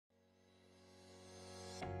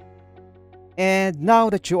And now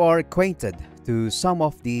that you are acquainted to some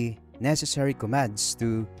of the necessary commands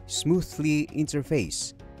to smoothly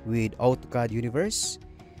interface with AutoCAD Universe,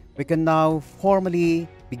 we can now formally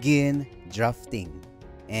begin drafting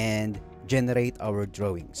and generate our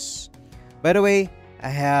drawings. By the way, I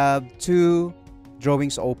have two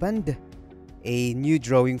drawings opened, a new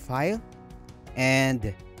drawing file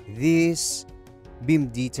and this beam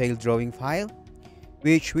detail drawing file,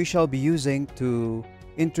 which we shall be using to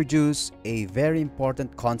introduce a very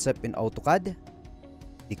important concept in AutoCAD,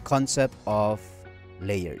 the concept of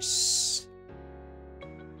layers.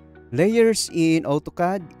 Layers in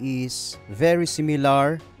AutoCAD is very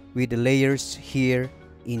similar with the layers here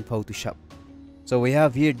in Photoshop. So we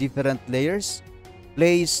have here different layers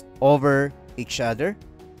placed over each other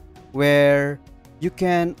where you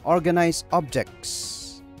can organize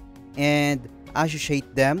objects and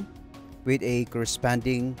associate them with a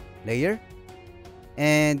corresponding layer,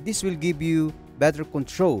 and this will give you better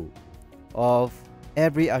control of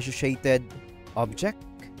every associated object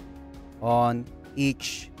on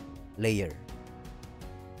each layer.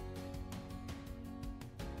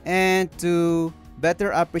 And to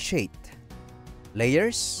better appreciate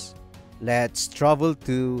layers, let's travel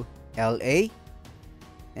to LA,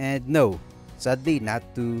 and no, sadly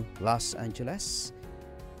not to Los Angeles.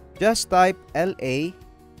 Just type LA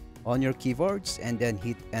on your keyboards and then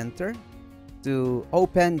hit enter to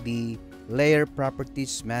open the Layer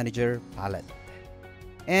Properties Manager palette.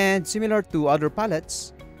 And similar to other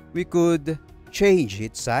palettes, we could change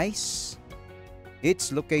its size,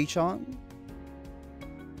 its location.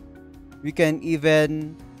 We can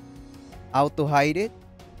even auto hide it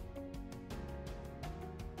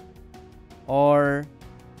or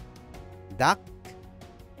duck.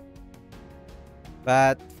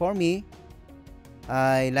 But for me,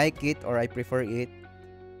 I like it, or I prefer it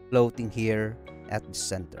floating here at the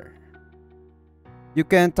center. You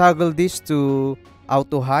can toggle this to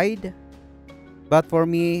auto hide, but for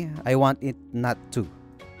me, I want it not to.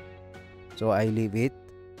 So I leave it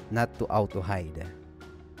not to auto hide.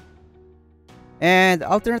 And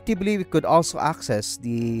alternatively, we could also access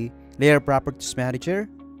the Layer Properties Manager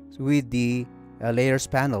with the Layers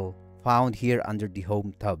panel found here under the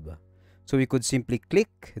Home tab. So we could simply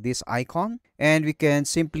click this icon and we can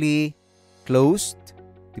simply close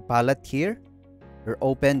the palette here or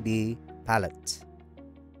open the palette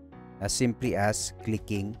as simply as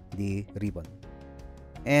clicking the ribbon.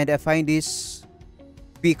 And I find this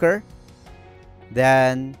quicker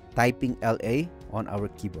than typing LA on our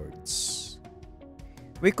keyboards.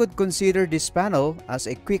 We could consider this panel as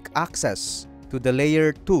a quick access to the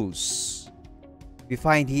layer tools we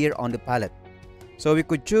find here on the palette. So we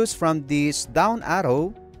could choose from this down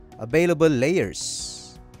arrow available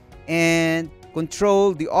layers and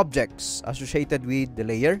control the objects associated with the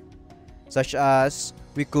layer, such as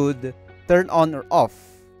we could turn on or off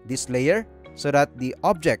this layer so that the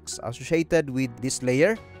objects associated with this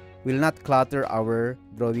layer will not clutter our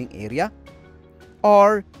drawing area,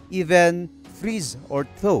 or even freeze or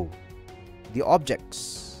thaw the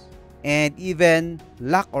objects and even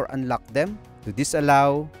lock or unlock them to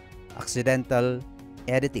disallow accidental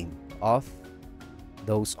editing of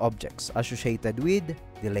those objects associated with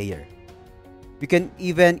the layer. We can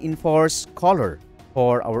even enforce color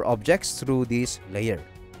for our objects through this layer.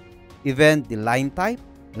 Even the line type,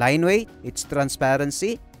 line weight, its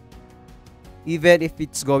transparency, even if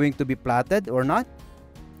it's going to be plotted or not,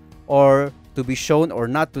 or to be shown or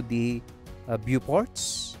not to the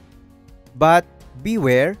viewports. But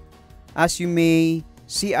beware, as you may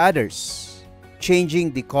see others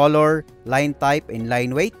changing the color, line type, and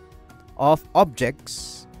line weight of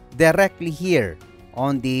objects directly here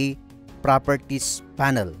on the properties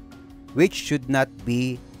panel, which should not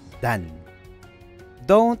be done.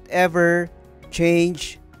 Don't ever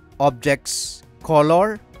change objects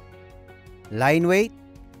color, line weight,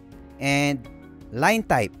 and line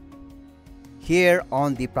type here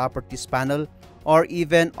on the properties panel or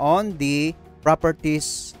even on the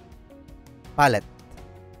properties palette,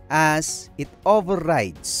 as it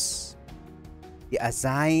overrides the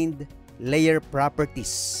assigned layer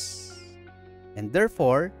properties and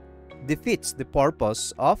therefore defeats the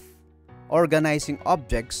purpose of organizing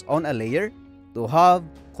objects on a layer to have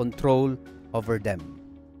control over them.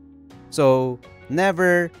 So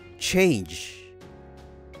never change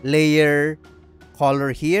layer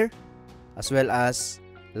color here, as well as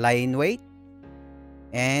line weight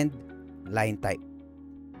and line type.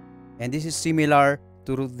 And this is similar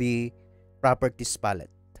to the properties palette.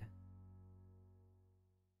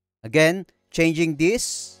 Again, changing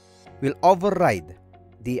this will override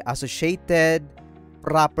the associated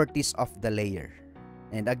properties of the layer.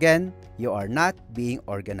 And again, you are not being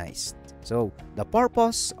organized. So the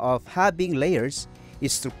purpose of having layers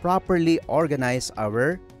is to properly organize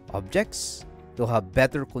our objects to have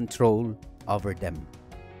better control over them.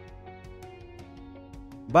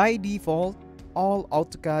 By default, all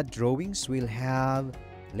AutoCAD drawings will have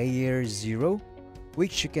layer 0,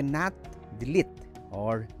 which you cannot delete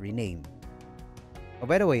or rename. Oh,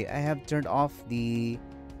 by the way, I have turned off the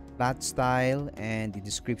flat style and the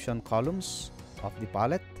description columns of the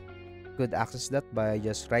palette. You could access that by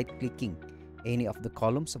just right-clicking any of the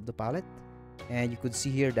columns of the palette, and you could see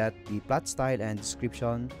here that the flat style and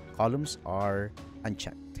description columns are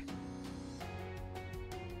unchecked.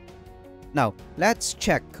 Now, let's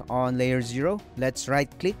check on layer 0. Let's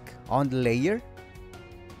right-click on the layer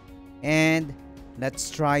and let's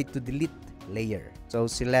try to delete layer. So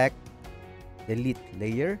select delete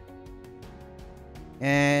layer,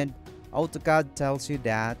 and AutoCAD tells you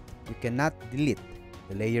that you cannot delete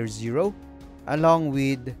the layer 0 along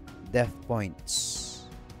with depth points.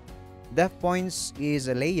 Depth points is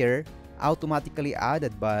a layer automatically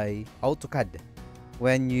added by AutoCAD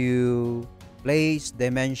when you place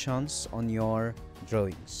dimensions on your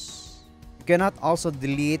drawings. You cannot also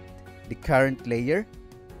delete the current layer,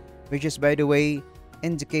 which is, by the way,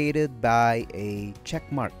 indicated by a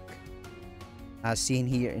check mark as seen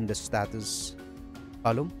here in the status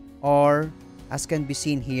column, or as can be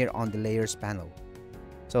seen here on the layers panel.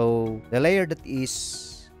 So the layer that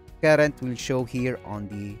is current will show here on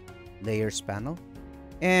the layers panel,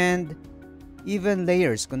 and even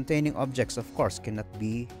layers containing objects, of course, cannot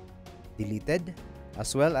be deleted,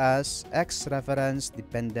 as well as X reference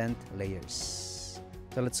dependent layers.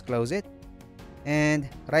 So let's close it and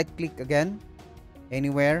right click again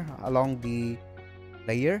anywhere along the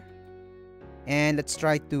layer, and let's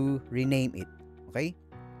try to rename it. Okay,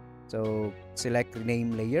 so select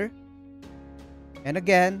rename layer, and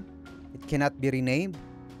again it cannot be renamed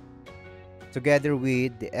together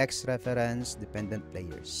with the X reference dependent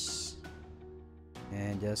layers,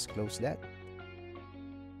 and just close that.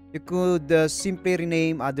 You could simply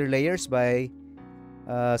rename other layers by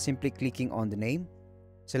simply clicking on the name.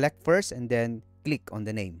 Select first and then click on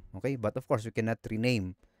the name. Okay, but of course you cannot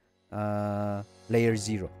rename layer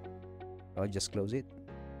 0. So just close it.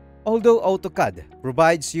 Although AutoCAD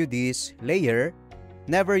provides you this layer,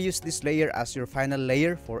 never use this layer as your final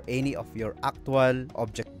layer for any of your actual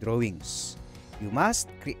object drawings. You must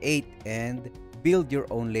create and build your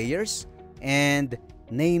own layers and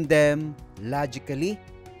name them logically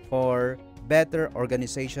for better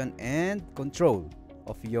organization and control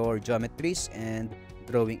of your geometries and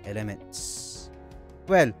drawing elements.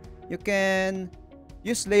 Well, you can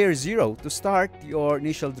use layer 0 to start your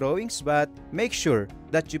initial drawings, but make sure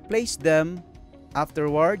that you place them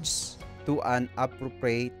afterwards to an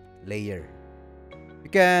appropriate layer. You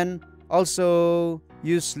can also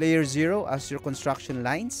use layer 0 as your construction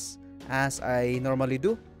lines, as I normally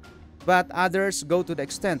do, but others go to the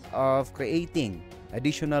extent of creating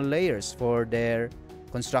additional layers for their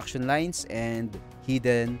construction lines and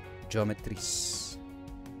hidden geometries.